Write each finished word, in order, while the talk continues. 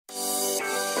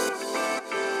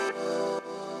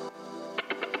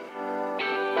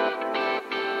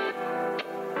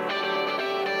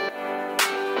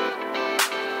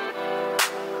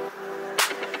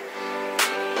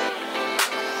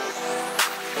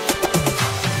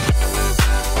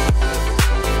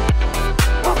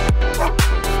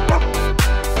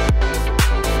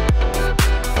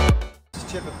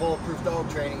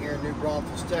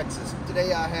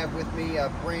have with me a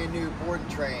brand new board and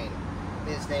train.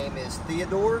 His name is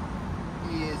Theodore.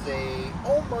 He is a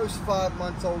almost 5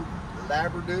 months old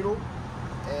Labradoodle,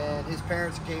 and his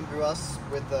parents came to us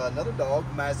with another dog,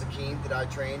 Mazakeen, that I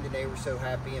trained, and they were so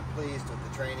happy and pleased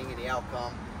with the training and the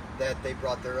outcome that they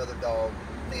brought their other dog,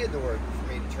 Theodore,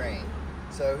 for me to train.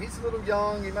 So he's a little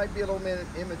young, he might be a little bit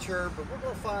immature, but we're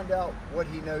going to find out what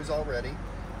he knows already.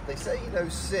 They say he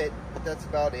knows sit, but that's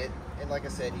about it. And like I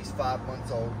said, he's 5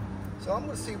 months old. So I'm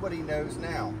going to see what he knows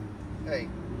now. Hey,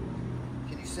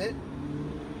 can you sit?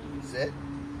 Sit.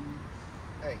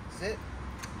 Hey, sit.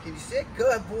 Can you sit?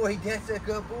 Good boy. That's a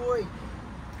good boy.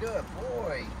 Good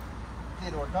boy.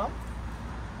 Theodore, come.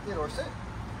 Theodore, sit.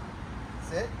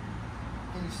 Sit.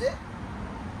 Can you sit?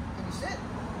 Can you sit?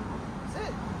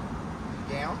 Sit.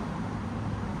 Down.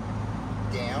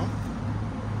 Down.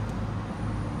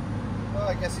 Well,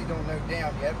 I guess he don't know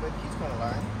down yet, but he's going to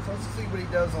learn. So let's see what he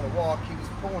does on a walk. He was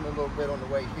pulling a little bit on the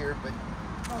way here, but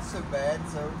not so bad.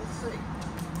 So let's see.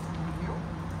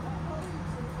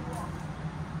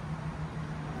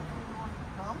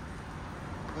 Come.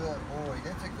 Good boy.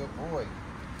 That's a good boy.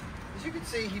 As you can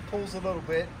see, he pulls a little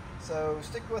bit. So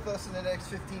stick with us in the next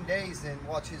 15 days and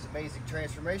watch his amazing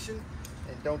transformation.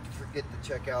 And don't forget to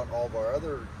check out all of our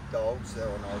other dogs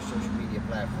on our social media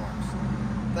platforms.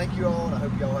 Thank you all, and I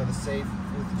hope you all have a safe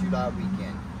 4th of July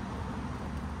weekend.